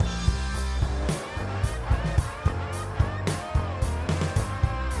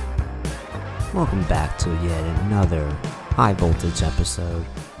Welcome back to yet another high voltage episode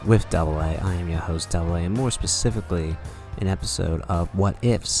with Double A. I am your host, Double A, and more specifically, an episode of What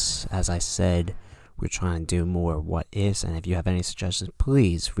Ifs. As I said, we're trying to do more What Ifs, and if you have any suggestions,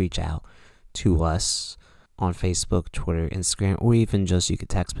 please reach out to us on Facebook, Twitter, Instagram, or even just you could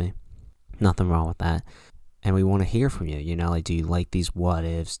text me. Nothing wrong with that. And we want to hear from you. You know, like, do you like these what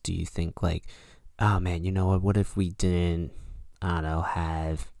ifs? Do you think, like, oh man, you know what if we didn't,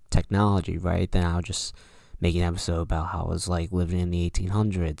 have technology, right? Then I'll just make an episode about how it was like living in the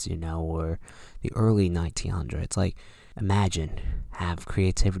 1800s, or the early 1900s. Like, imagine, have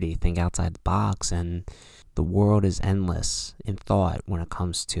creativity, think outside the box, and the world is endless in thought when it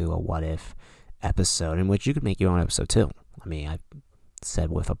comes to a what if episode, in which you could make your own episode too. I mean, I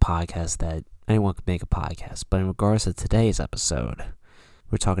said with a podcast that anyone could make a podcast, but in regards to today's episode,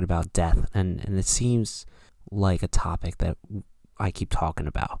 we're talking about death, and it seems like a topic that I keep talking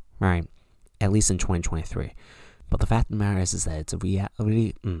about, right? At least in 2023. But the fact of the matter is that it's a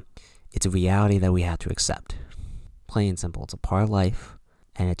reality. It's a reality that we have to accept. Plain and simple. It's a part of life,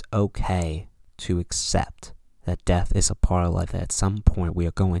 and it's okay to accept that death is a part of life. That at some point we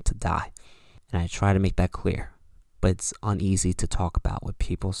are going to die, and I try to make that clear. But it's uneasy to talk about with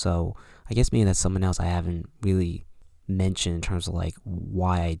people. So I guess maybe that's something else I haven't really mentioned in terms of like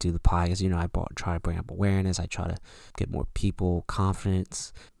why I do the podcast. I try to bring up awareness. I try to get more people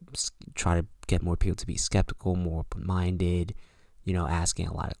confidence, try to get more people to be skeptical, more open-minded, asking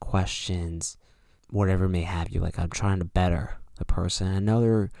a lot of questions, whatever may have you. Like, I'm trying to better the person.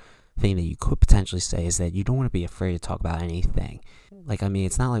 Another thing that you could potentially say is that you don't want to be afraid to talk about anything. Like, I mean,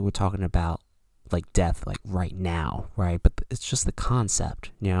 it's not like we're talking about like death like right now, right? But it's just the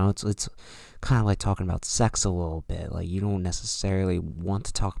concept, it's kind of like talking about sex a little bit. Like, you don't necessarily want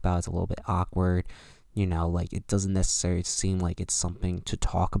to talk about it. It's a little bit awkward, like it doesn't necessarily seem like it's something to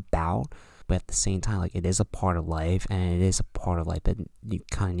talk about, but at the same time, like, it is a part of life, and it is a part of life that you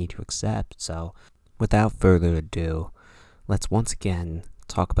kind of need to accept. So without further ado, let's once again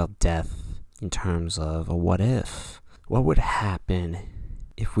talk about death in terms of a what if. What would happen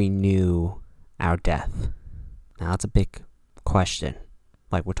if we knew our death? Now, that's a big question.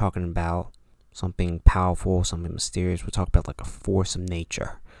 Like, we're talking about something powerful, something mysterious. We're talking about like a force of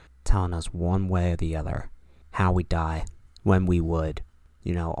nature telling us one way or the other how we die, when we would,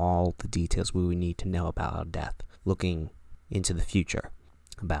 all the details we would need to know about our death, looking into the future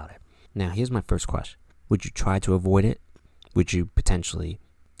about it. Now, here's my first question. Would you try to avoid it? Would you potentially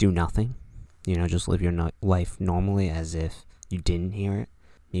do nothing? Just live your life normally as if you didn't hear it?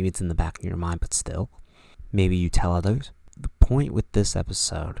 Maybe it's in the back of your mind, but still. Maybe you tell others. The point with this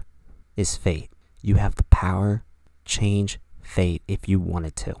episode is fate. You have the power to change fate if you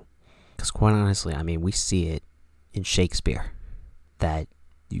wanted to. Because quite honestly, I mean, we see it in Shakespeare that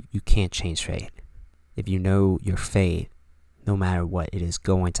you can't change fate. If you know your fate, no matter what, it is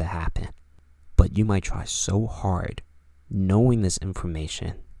going to happen. But you might try so hard knowing this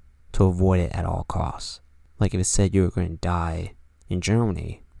information to avoid it at all costs. Like, if it said you were going to die in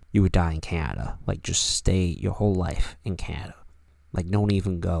Germany, you would die in Canada. Like, just stay your whole life in Canada. Like, don't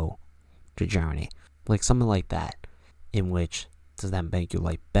even go to Germany. Like, something like that. In which, does that make your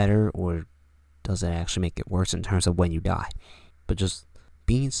life better, or does it actually make it worse in terms of when you die? But just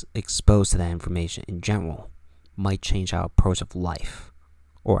being exposed to that information in general might change our approach of life,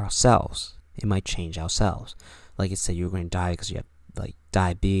 or ourselves. It might change ourselves. Like, it said you're going to die because you have like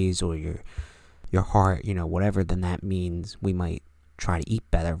diabetes, or your heart, whatever, then that means we might try to eat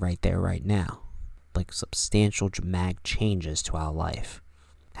better right there, right now. Like, substantial, dramatic changes to our life.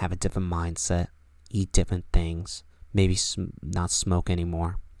 Have a different mindset, eat different things, maybe not smoke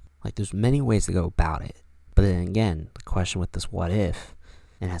anymore. Like, there's many ways to go about it. But then again, the question with this what if,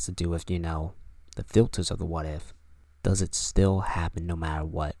 it has to do with, the filters of the what if. Does it still happen no matter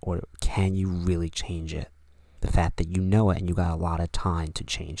what? Or can you really change it? The fact that you know it and you got a lot of time to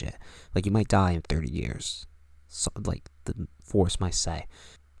change it. Like, you might die in 30 years. So, like, the force might say,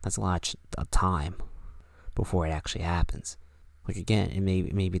 that's a lot of time before it actually happens. Like, again,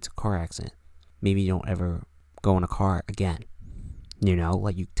 maybe it's a car accident. Maybe you don't ever go in a car again.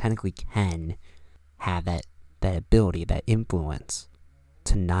 Like, you technically can have that ability, that influence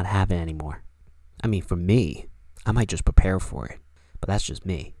to not have it anymore. I mean, for me, I might just prepare for it, but that's just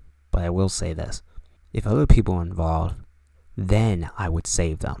me. But I will say this. If other people are involved, then I would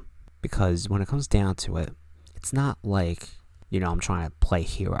save them. Because when it comes down to it, it's not like, I'm trying to play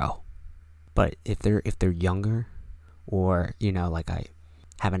hero. But if they're younger, or, like I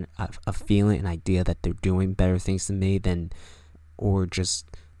have a feeling, an idea that they're doing better things than me, or just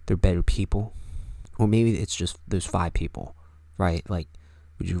they're better people, or maybe it's just there's 5 people, right? Like,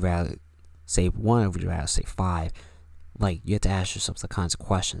 would you rather save one or would you rather save 5? Like, you have to ask yourself the kinds of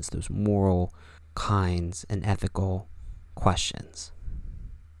questions, those moral kinds and ethical questions,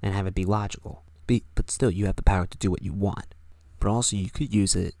 and have it be logical. But still, you have the power to do what you want. But also, you could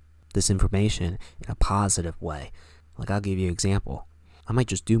use this information in a positive way. Like, I'll give you an example. I might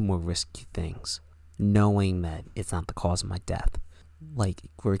just do more risky things, knowing that it's not the cause of my death. Like,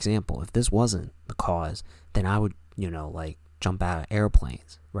 for example, if this wasn't the cause, then I would, like, jump out of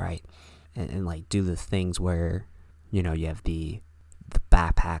airplanes, right? And like, do the things where, you have the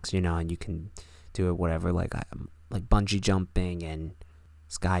backpacks, and you can do it, whatever, like bungee jumping and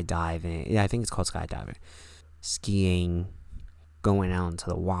skydiving. Yeah, I think it's called skydiving. Skiing, going out into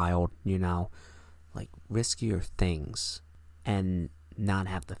the wild, like riskier things, and not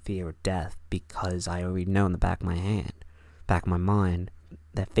have the fear of death, because I already know in the back of my mind,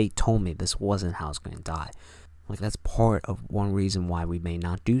 that fate told me this wasn't how I was going to die. Like, that's part of one reason why we may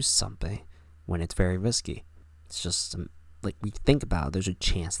not do something when it's very risky. It's just, like, we think about it, there's a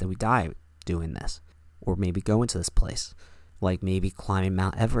chance that we die doing this. Or maybe go into this place. Like, maybe climbing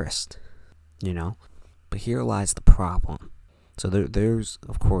Mount Everest, But here lies the problem. So there's,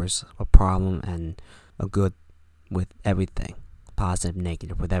 of course, a problem and a good with everything. Positive,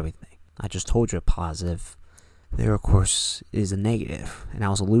 negative with everything. I just told you a positive. There, of course, is a negative. And I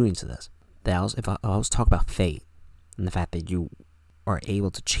was alluding to this. If I was talking about fate and the fact that you are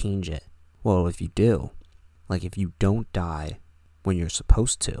able to change it. Well, if you do, like, if you don't die when you're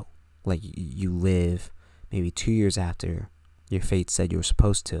supposed to, like, you live maybe 2 years after your fate said you were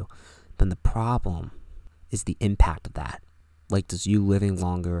supposed to, then the problem is the impact of that. Like, does you living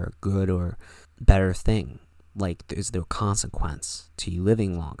longer a good or better thing? Like, is there a consequence to you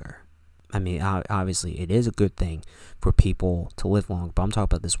living longer? I mean, obviously, it is a good thing for people to live long, but I'm talking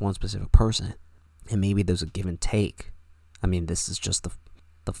about this one specific person. And maybe there's a give and take. I mean, this is just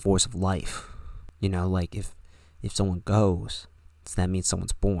the force of life. Like, if someone goes, does that mean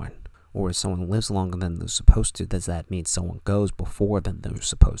someone's born? Or if someone lives longer than they're supposed to, does that mean someone goes before than they're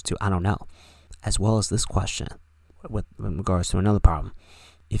supposed to? I don't know. As well as this question, in regards to another problem.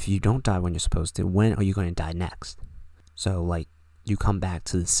 If you don't die when you're supposed to, when are you going to die next? So, like, you come back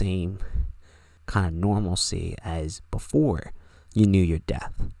to the same kind of normalcy as before you knew your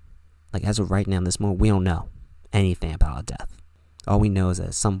death. Like, as of right now, in this moment, we don't know anything about our death. All we know is that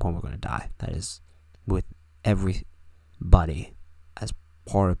at some point we're going to die. That is with everybody as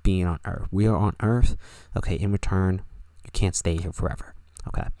part of being on Earth. We are on Earth. Okay, in return, you can't stay here forever.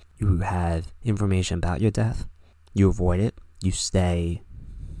 Okay, you have information about your death. You avoid it. You stay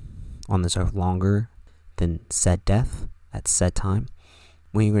on this Earth longer than said death at said time.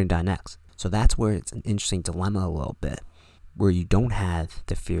 When are you going to die next? So that's where it's an interesting dilemma a little bit, where you don't have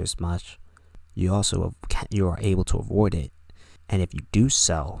to fear as much. You are able to avoid it. And if you do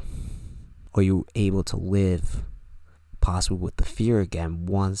so, are you able to live possibly with the fear again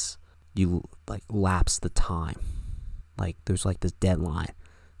once you, like, lapse the time? Like, there's like this deadline.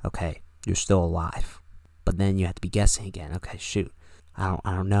 Okay, you're still alive, but then you have to be guessing again. Okay, shoot, I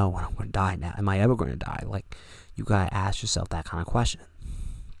don't know when I'm going to die now. Am I ever going to die? Like, you gotta ask yourself that kind of question.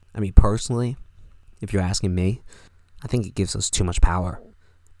 I mean, personally, if you're asking me, I think it gives us too much power.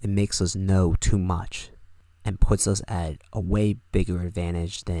 It makes us know too much and puts us at a way bigger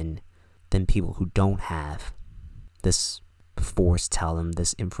advantage than people who don't have this force tell them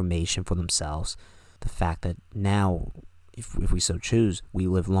this information for themselves. The fact that now, if we so choose, we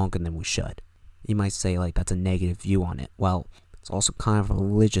live longer than we should. You might say, like, that's a negative view on it. Well, it's also kind of a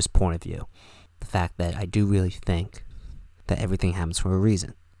religious point of view. The fact that I do really think that everything happens for a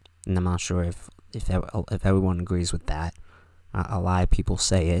reason. And I'm not sure if everyone agrees with that. A lot of people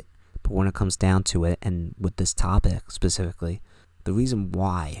say it. But when it comes down to it, and with this topic specifically, the reason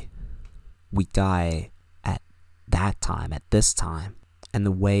why we die at that time, at this time, and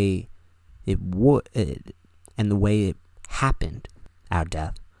the way it happened, our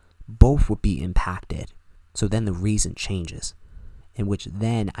death, both would be impacted. So then the reason changes, in which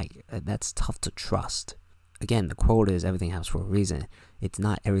then that's tough to trust. Again, the quote is everything happens for a reason. It's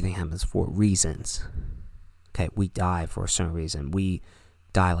not everything happens for reasons. Okay, we die for a certain reason. We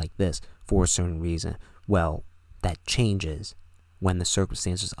die like this for a certain reason. Well, that changes when the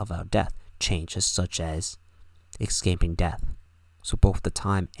circumstances of our death changes, such as escaping death. So both the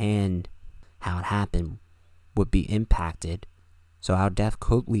time and how it happened would be impacted. So our death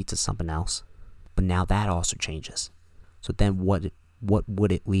could lead to something else, but now that also changes. So then what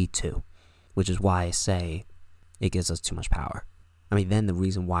would it lead to? Which is why I say it gives us too much power. I mean, then the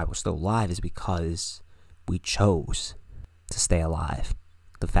reason why we're still alive is because we chose to stay alive.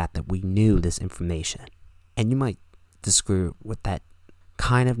 The fact that we knew this information. And you might disagree with that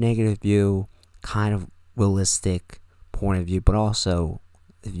kind of negative view, kind of realistic point of view, but also,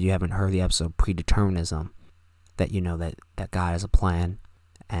 if you haven't heard the episode Predeterminism, that you know that God has a plan,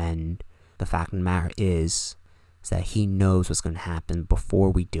 and the fact of the matter is that he knows what's going to happen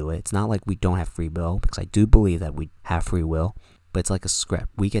before we do it. It's not like we don't have free will, because I do believe that we have free will, but it's like a script.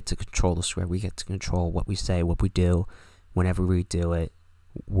 We get to control the script. We get to control what we say, what we do, whenever we do it,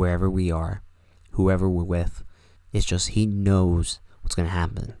 wherever we are, whoever we're with. It's just he knows what's going to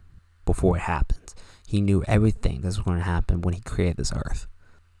happen before it happens. He knew everything that's going to happen when he created this earth.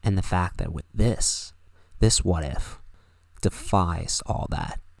 And the fact that with this what if defies all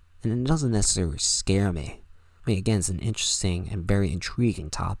that. And it doesn't necessarily scare me. I mean, again, it's an interesting and very intriguing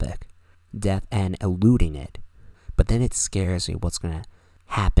topic. Death and eluding it. But then it scares me what's going to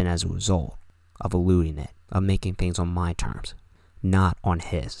happen as a result of eluding it, of making things on my terms, not on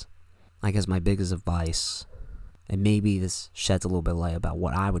his. I guess my biggest advice, and maybe this sheds a little bit of light about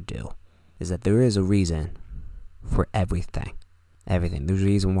what I would do, is that there is a reason for everything. Everything. There's a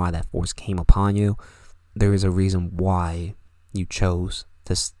reason why that force came upon you. There is a reason why you chose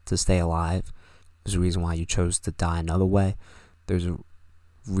to stay alive. There's a reason why you chose to die another way. There's a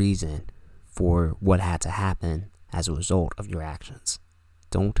reason for what had to happen as a result of your actions.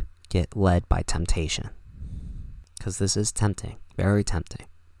 Don't get led by temptation, because this is tempting, very tempting.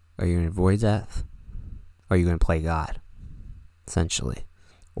 Are you going to avoid death? Or are you going to play God, essentially?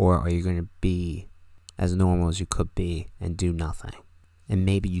 Or are you going to be as normal as you could be and do nothing? And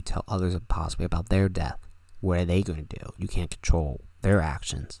maybe you tell others possibly about their death. What are they going to do? You can't control their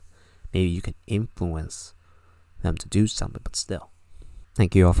actions. Maybe you can influence them to do something, but still.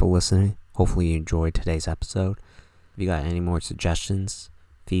 Thank you all for listening. Hopefully you enjoyed today's episode. If you got any more suggestions,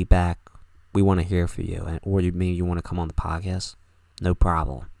 feedback, we want to hear from you. Or maybe you want to come on the podcast, no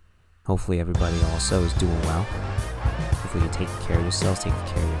problem. Hopefully everybody also is doing well. Hopefully you're taking care of yourselves, taking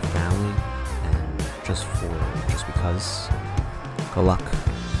care of your family. And just because, good luck.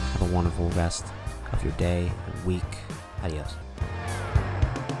 Have a wonderful rest of your day and week. Adios.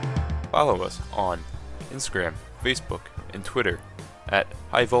 Follow us on Instagram, Facebook, and Twitter at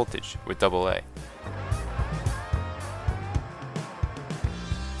High Voltage with AA.